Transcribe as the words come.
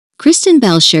Kristen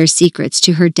Bell shares secrets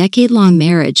to her decade-long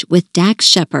marriage with Dax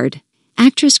Shepard.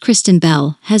 Actress Kristen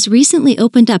Bell has recently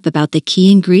opened up about the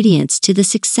key ingredients to the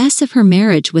success of her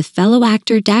marriage with fellow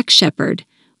actor Dax Shepard,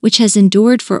 which has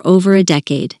endured for over a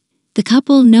decade. The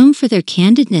couple, known for their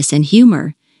candidness and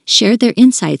humor, shared their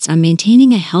insights on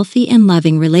maintaining a healthy and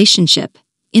loving relationship.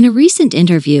 In a recent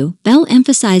interview, Bell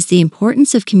emphasized the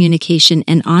importance of communication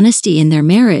and honesty in their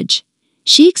marriage.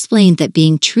 She explained that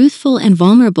being truthful and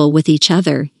vulnerable with each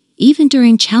other, even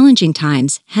during challenging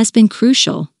times, has been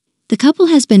crucial. The couple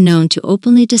has been known to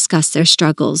openly discuss their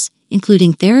struggles,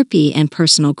 including therapy and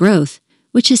personal growth,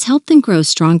 which has helped them grow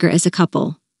stronger as a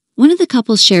couple. One of the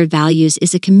couple's shared values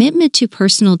is a commitment to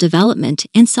personal development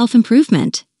and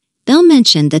self-improvement. Bell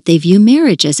mentioned that they view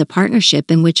marriage as a partnership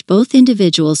in which both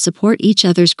individuals support each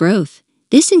other's growth.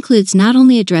 This includes not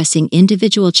only addressing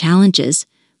individual challenges,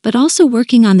 but also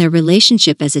working on their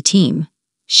relationship as a team.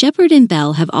 Shepard and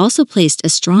Bell have also placed a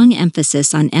strong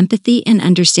emphasis on empathy and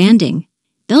understanding.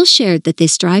 Bell shared that they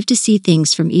strive to see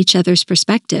things from each other's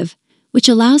perspective, which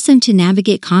allows them to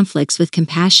navigate conflicts with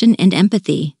compassion and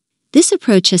empathy. This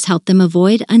approach has helped them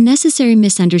avoid unnecessary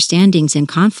misunderstandings and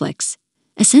conflicts.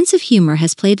 A sense of humor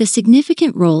has played a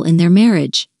significant role in their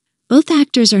marriage. Both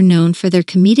actors are known for their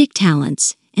comedic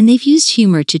talents, and they've used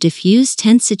humor to diffuse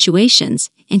tense situations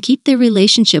and keep their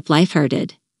relationship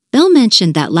lighthearted. Bell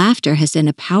mentioned that laughter has been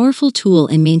a powerful tool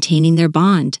in maintaining their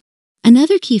bond.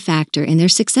 Another key factor in their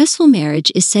successful marriage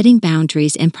is setting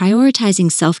boundaries and prioritizing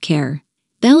self-care.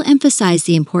 Bell emphasized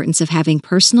the importance of having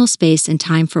personal space and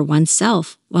time for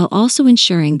oneself, while also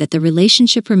ensuring that the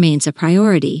relationship remains a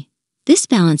priority. This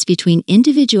balance between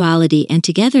individuality and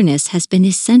togetherness has been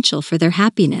essential for their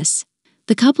happiness.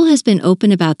 The couple has been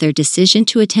open about their decision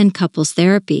to attend couples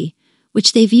therapy,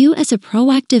 which they view as a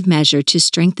proactive measure to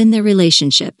strengthen their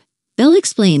relationship. Bell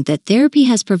explained that therapy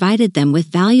has provided them with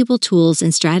valuable tools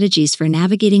and strategies for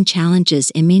navigating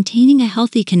challenges and maintaining a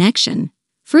healthy connection.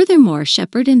 Furthermore,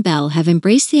 Shepard and Bell have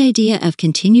embraced the idea of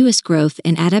continuous growth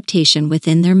and adaptation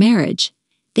within their marriage.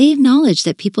 They acknowledge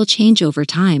that people change over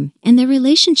time, and their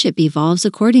relationship evolves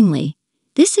accordingly.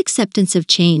 This acceptance of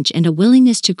change and a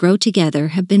willingness to grow together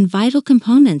have been vital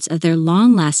components of their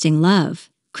long-lasting love.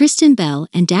 Kristen Bell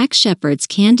and Dax Shepard's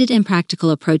candid and practical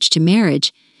approach to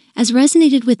marriage has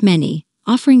resonated with many,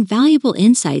 offering valuable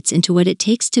insights into what it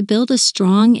takes to build a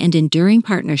strong and enduring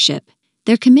partnership.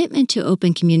 Their commitment to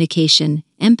open communication,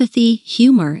 empathy,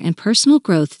 humor, and personal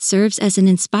growth serves as an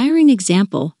inspiring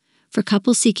example for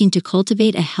couples seeking to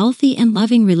cultivate a healthy and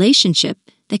loving relationship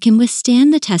that can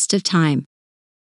withstand the test of time.